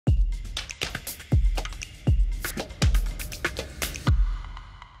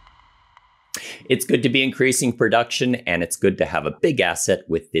It's good to be increasing production, and it's good to have a big asset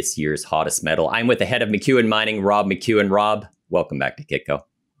with this year's hottest metal. I'm with the head of McEwen Mining, Rob McEwen. Rob, welcome back to Kitco.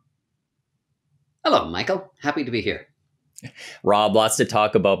 Hello, Michael. Happy to be here. Rob, lots to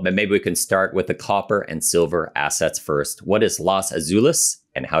talk about, but maybe we can start with the copper and silver assets first. What is Los Azules,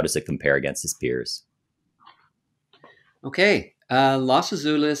 and how does it compare against its peers? Okay, Los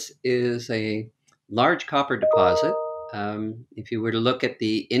Azules is a large copper deposit. If you were to look at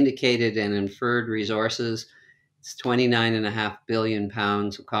the indicated and inferred resources, it's 29.5 billion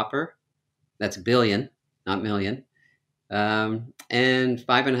pounds of copper. That's billion, not million. And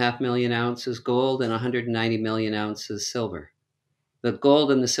 5.5 million ounces gold and 190 million ounces silver. The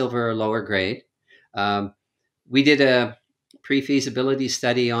gold and the silver are lower grade. We did a pre-feasibility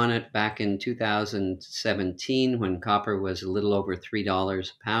study on it back in 2017 when copper was a little over $3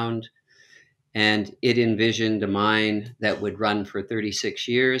 a pound. And it envisioned a mine that would run for 36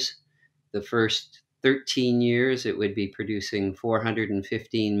 years. The first 13 years, it would be producing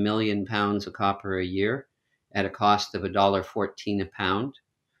 415 million pounds of copper a year at a cost of $1.14 a pound.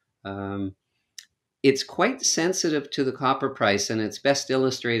 It's quite sensitive to the copper price, and it's best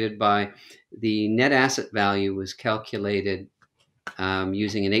illustrated by the net asset value was calculated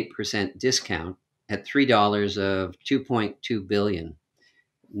using an 8% discount at $3 of 2.2 billion.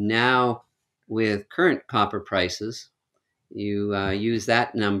 Now, with current copper prices, you use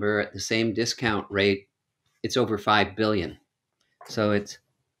that number at the same discount rate, it's over 5 billion. So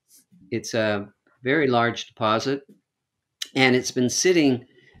it's a very large deposit, and it's been sitting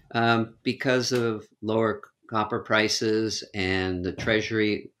because of lower copper prices and the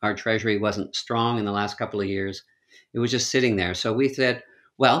treasury. Our treasury wasn't strong in the last couple of years. It was just sitting there. So we said,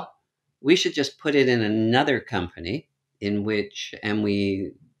 well, we should just put it in another company and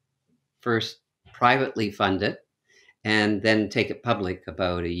we first privately fund it and then take it public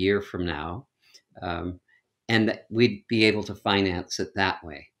about a year from now. And we'd be able to finance it that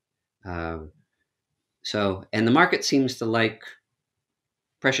way. And the market seems to like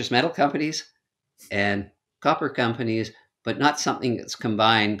precious metal companies and copper companies, but not something that's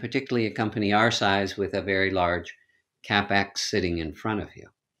combined, particularly a company our size with a very large CapEx sitting in front of you.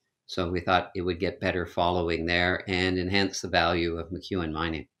 So we thought it would get better following there and enhance the value of McEwen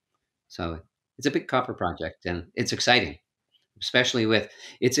Mining. So it's a big copper project, and it's exciting, especially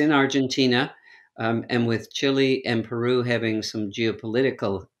it's in Argentina, and with Chile and Peru having some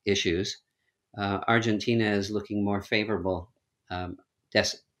geopolitical issues, Argentina is looking more favorable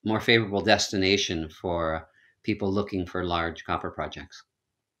destination for people looking for large copper projects.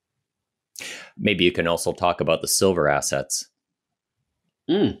 Maybe you can also talk about the silver assets.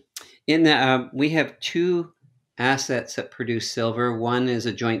 We have two assets that produce silver. One is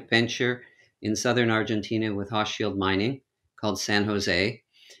a joint venture in southern Argentina with Hochschild Mining called San Jose.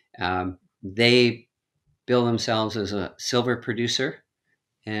 They bill themselves as a silver producer.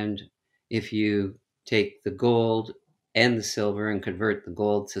 And if you take the gold and the silver and convert the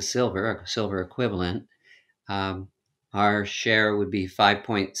gold to silver, a silver equivalent, our share would be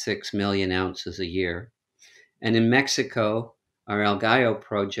 5.6 million ounces a year. And in Mexico, our El Gallo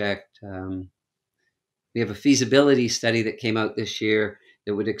project, we have a feasibility study that came out this year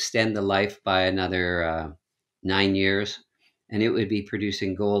that would extend the life by another 9 years, and it would be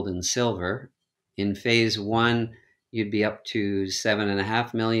producing gold and silver. In phase one, you'd be up to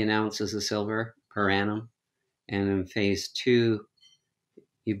 7.5 million ounces of silver per annum. And in phase two,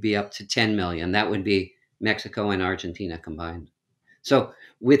 you'd be up to 10 million. That would be Mexico and Argentina combined. So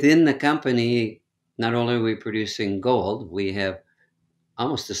within the company, not only are we producing gold, we have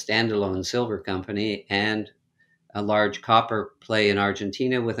almost a standalone silver company and a large copper play in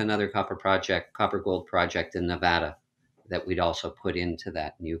Argentina with another copper gold project in Nevada that we'd also put into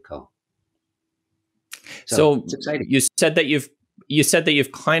that new co. So it's exciting. You said that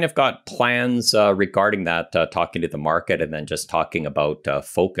you've kind of got plans regarding that, talking to the market and then just talking about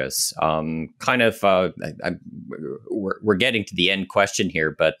focus. We're getting to the end question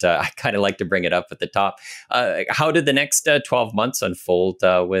here, but I kind of like to bring it up at the top. How did the next 12 months unfold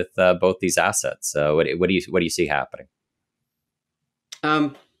with both these assets? What do you see happening?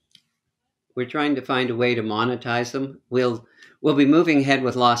 We're trying to find a way to monetize them. We'll be moving ahead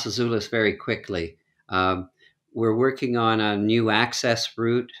with Los Azules very quickly. We're working on a new access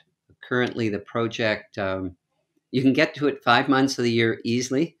route. Currently, the project, you can get to it 5 months of the year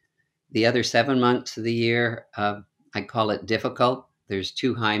easily. The other 7 months of the year, I call it difficult. There's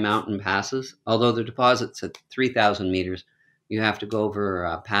 2 high mountain passes. Although the deposit's at 3,000 meters, you have to go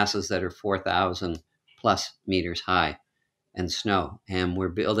over passes that are 4,000 plus meters high and snow. And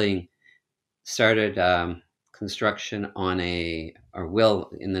we're started construction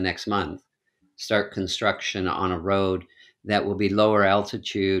will in the next month. start construction on a road that will be lower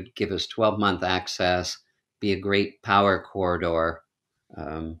altitude, give us 12-month access, be a great power corridor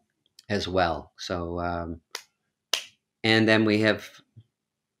as well. So, and then we have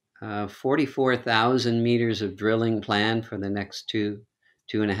 44,000 meters of drilling planned for the next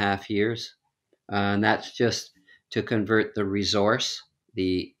 2.5 years. And that's just to convert the resource,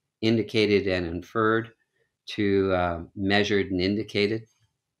 the indicated and inferred, to measured and indicated,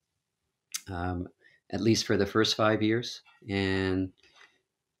 at least for the first 5 years, and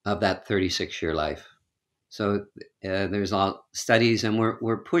of that 36-year life. So there's all studies, and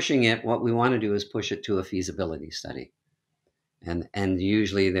we're pushing it. What we want to do is push it to a feasibility study. And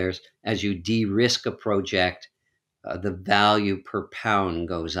usually there's, as you de-risk a project, the value per pound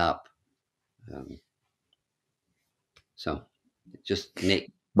goes up. So just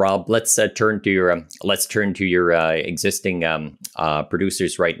make. Rob, let's turn to your existing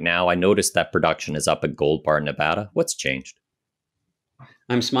producers right now. I noticed that production is up at Gold Bar, Nevada. What's changed?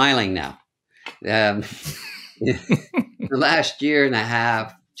 I'm smiling now. The last year and a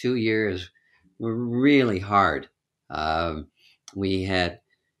half, 2 years were really hard. We had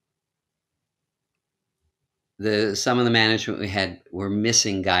some of the management we had were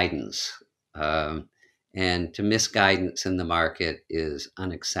missing guidance, and to miss guidance in the market is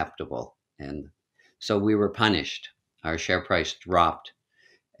unacceptable. And so we were punished. Our share price dropped.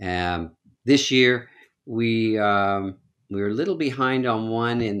 This year we were a little behind on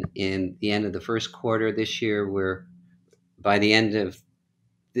one in the end of the first quarter. This year by the end of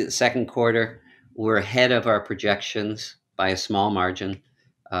the second quarter, we're ahead of our projections by a small margin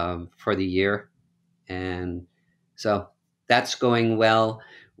for the year. And so that's going well.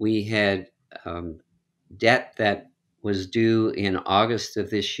 We had debt that was due in August of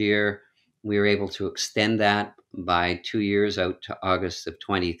this year. We were able to extend that by 2 years out to August of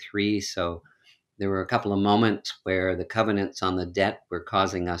 23. So there were a couple of moments where the covenants on the debt were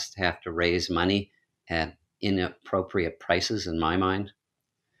causing us to have to raise money at inappropriate prices, in my mind.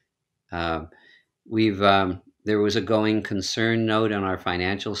 There was a going concern note on our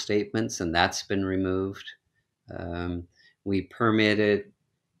financial statements, and that's been removed. We permitted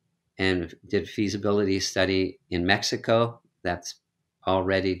and did feasibility study in Mexico. That's all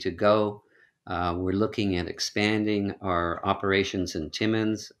ready to go. We're looking at expanding our operations in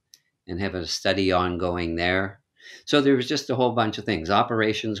Timmins and have a study ongoing there. So there was just a whole bunch of things.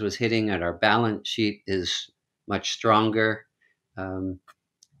 Operations was hitting, and our balance sheet is much stronger. And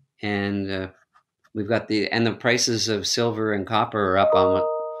we've got the prices of silver and copper are up on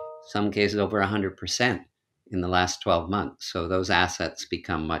some cases over 100% in the last 12 months. So those assets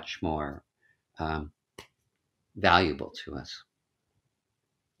become much more valuable to us.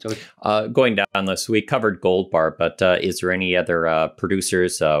 So going down this, we covered Gold Bar, but is there any other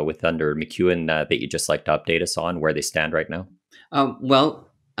producers with under McEwen that you just like to update us on where they stand right now?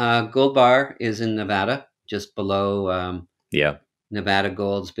 Gold Bar is in Nevada, just below Nevada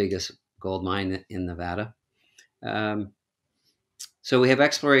Gold's biggest gold mine in Nevada. So we have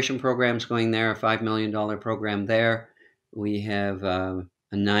exploration programs going there, a $5 million program there. We have a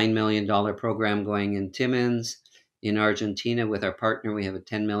 $9 million program going in Timmins. In Argentina with our partner, we have a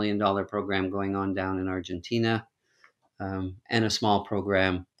 $10 million program going on down in Argentina, and a small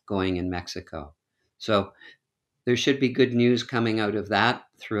program going in Mexico. So there should be good news coming out of that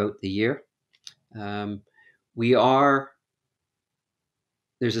throughout the year. There's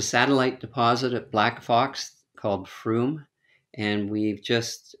a satellite deposit at Black Fox called Froome, and we've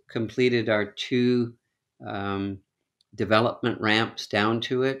just completed our 2 development ramps down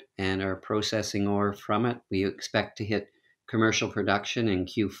to it and are processing ore from it. We expect to hit commercial production in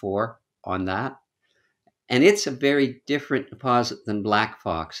Q4 on that. And it's a very different deposit than Black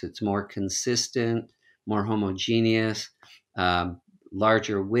Fox. It's more consistent, more homogeneous,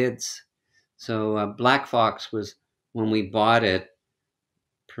 larger widths. So Black Fox was, when we bought it,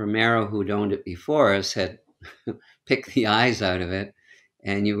 Primero, who'd owned it before us, had picked the eyes out of it.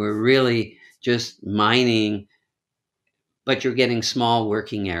 And you were really just mining, but you're getting small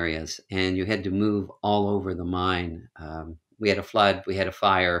working areas, and you had to move all over the mine. We had a flood, we had a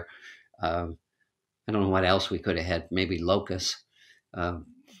fire. I don't know what else we could have had, maybe locusts.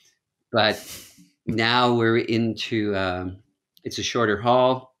 But now we're into, it's a shorter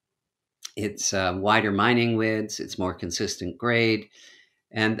haul. It's wider mining widths. It's more consistent grade.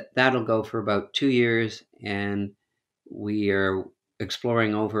 And that'll go for about 2 years. And we are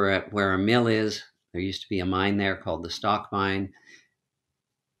exploring over at where our mill is. There used to be a mine there called the Stock Mine,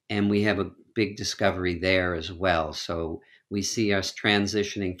 and we have a big discovery there as well. So we see us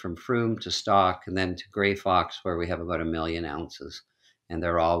transitioning from Froome to Stock and then to Grey Fox, where we have about 1 million ounces, and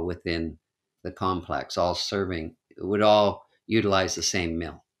they're all within the complex, all serving, would all utilize the same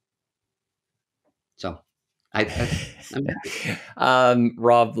mill. So I'm happy.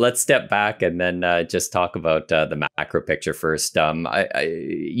 Rob, let's step back and then just talk about the macro picture first.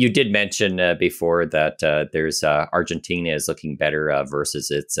 You did mention before that there's Argentina is looking better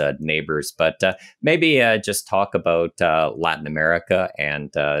versus its neighbors, but maybe just talk about Latin America. And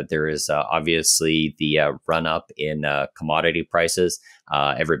there is obviously the run up in commodity prices.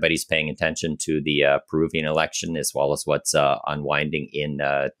 Everybody's paying attention to the Peruvian election as well as what's unwinding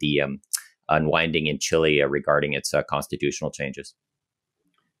in Chile regarding its constitutional changes?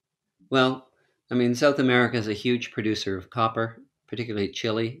 Well, I mean, South America is a huge producer of copper, particularly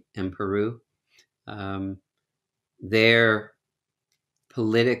Chile and Peru. Um, their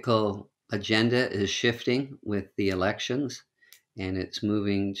political agenda is shifting with the elections, and it's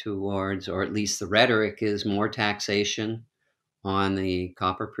moving towards, or at least the rhetoric is more taxation on the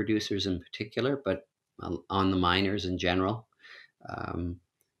copper producers in particular, but on the miners in general. Um,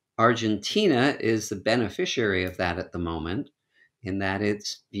 Argentina is the beneficiary of that at the moment, in that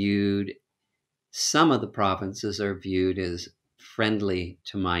it's viewed, some of the provinces are viewed as friendly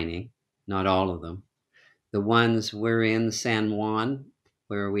to mining, not all of them. The ones we're in, San Juan,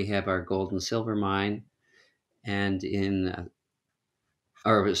 where we have our gold and silver mine, and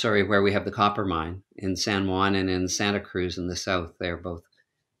where we have the copper mine in San Juan and in Santa Cruz in the south, they're both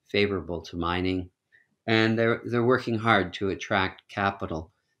favorable to mining, and they're working hard to attract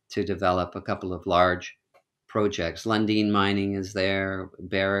capital to develop a couple of large projects. Lundin Mining is there,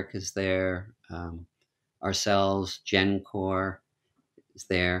 Barrick is there, ourselves, Gencor is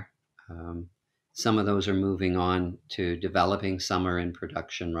there. Some of those are moving on to developing. Some are in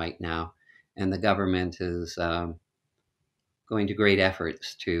production right now, and the government is going to great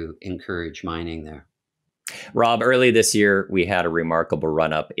efforts to encourage mining there. Rob, early this year, we had a remarkable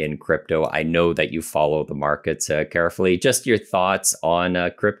run up in crypto. I know that you follow the markets carefully. Just your thoughts on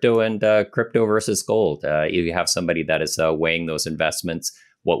crypto and crypto versus gold. You have somebody that is weighing those investments.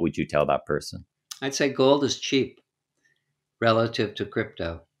 What would you tell that person? I'd say gold is cheap relative to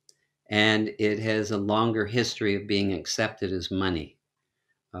crypto, and it has a longer history of being accepted as money.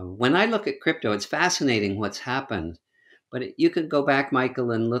 When I look at crypto, it's fascinating what's happened, but you could go back,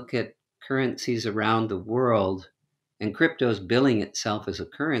 Michael, and look at currencies around the world, and crypto's billing itself as a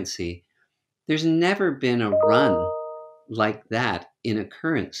currency. There's never been a run like that in a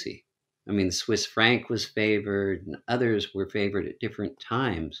currency. I mean, the Swiss franc was favored and others were favored at different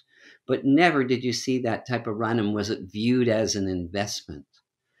times, but never did you see that type of run, and was it viewed as an investment.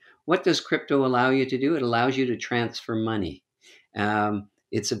 What does crypto allow you to do? It allows you to transfer money.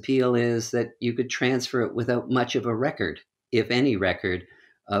 Its appeal is that you could transfer it without much of a record, if any record,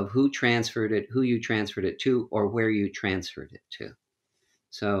 of who transferred it, who you transferred it to, or where you transferred it to.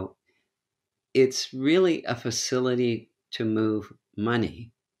 So it's really a facility to move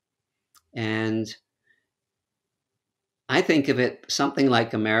money. And I think of it something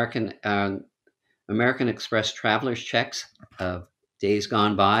like American Express traveler's checks of days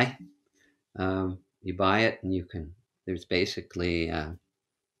gone by. You buy it and there's basically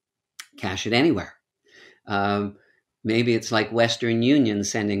cash it anywhere. Maybe it's like Western Union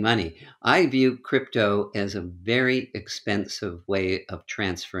sending money. I view crypto as a very expensive way of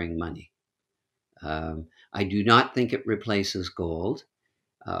transferring money. I do not think it replaces gold.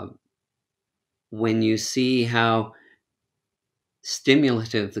 When you see how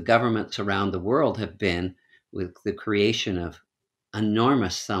stimulative the governments around the world have been with the creation of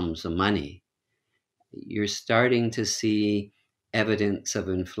enormous sums of money, you're starting to see evidence of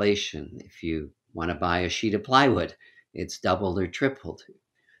inflation. If you want to buy a sheet of plywood, it's doubled or tripled.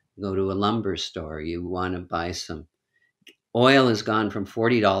 Go to a lumber store, you want to buy some oil, has gone from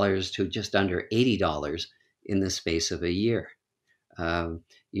 $40 to just under $80 in the space of a year.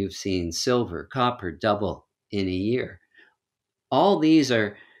 You've seen silver, copper double in a year. All these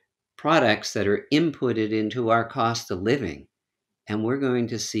are products that are inputted into our cost of living, and we're going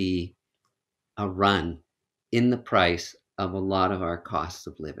to see a run in the price of a lot of our costs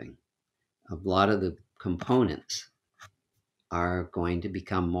of living. A lot of the components are going to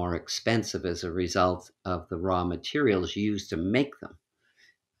become more expensive as a result of the raw materials used to make them.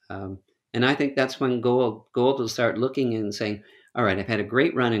 And I think that's when gold will start looking and saying, all right, I've had a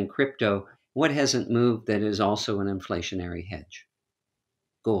great run in crypto. What hasn't moved that is also an inflationary hedge?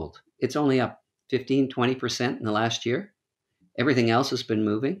 Gold. It's only up 15, 20% in the last year. Everything else has been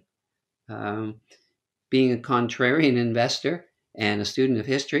moving. Being a contrarian investor and a student of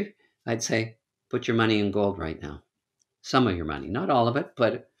history, I'd say put your money in gold right now. Some of your money, not all of it,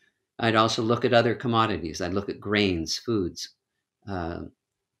 but I'd also look at other commodities. I'd look at grains, foods,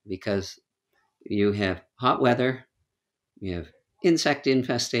 because You have hot weather, you have insect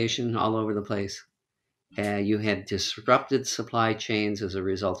infestation all over the place. You had disrupted supply chains as a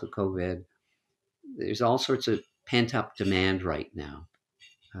result of COVID. There's all sorts of pent up demand right now,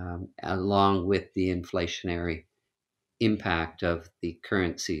 along with the inflationary impact of the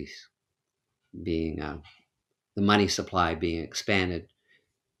currencies being the money supply being expanded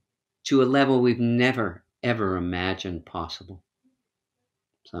to a level we've never ever imagined possible.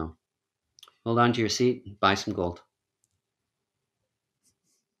 So hold on to your seat and buy some gold.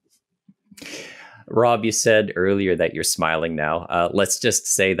 Rob, you said earlier that you're smiling now. Let's just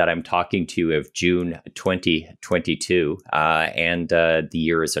say that I'm talking to you of June 2022, and the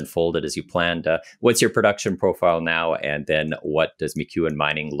year has unfolded as you planned. What's your production profile now? And then what does McEwen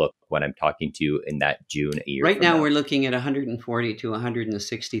Mining look when I'm talking to you in that June a year Right from now, now? we're looking at 140 to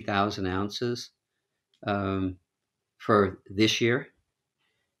 160,000 ounces for this year.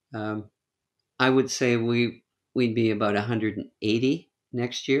 I would say we'd be about 180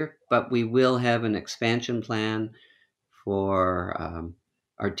 next year, but we will have an expansion plan for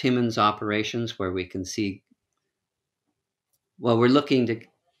our Timmins operations where we can see. Well, we're looking to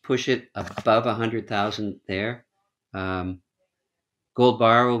push it above 100,000 there. Gold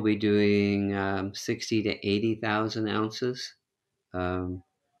Bar will be doing 60 to 80,000 ounces. Our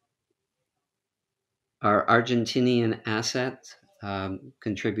Argentinian asset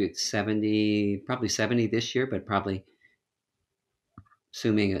contributes 70, probably 70 this year, but probably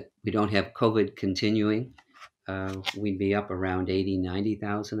assuming we don't have COVID continuing, we'd be up around 80,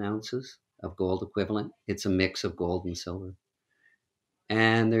 90,000 ounces of gold equivalent. It's a mix of gold and silver.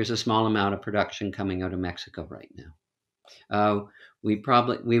 And there's a small amount of production coming out of Mexico right now. We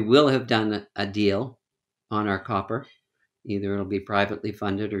will have done a deal on our copper. Either it'll be privately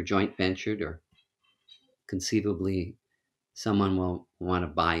funded or joint ventured, or conceivably someone will want to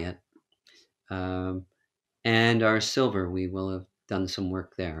buy it. And our silver, we will have done some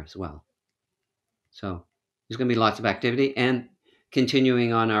work there as well. So there's going to be lots of activity and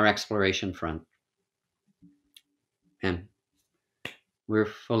continuing on our exploration front. And we're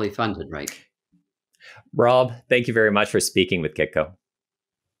fully funded, right? Rob, thank you very much for speaking with Kitco.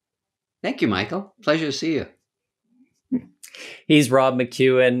 Thank you, Michael. Pleasure to see you. He's Rob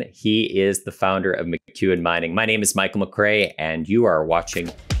McEwen. He is the founder of McEwen Mining. My name is Michael McRae, and you are watching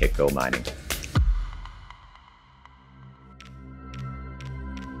Kitco Mining.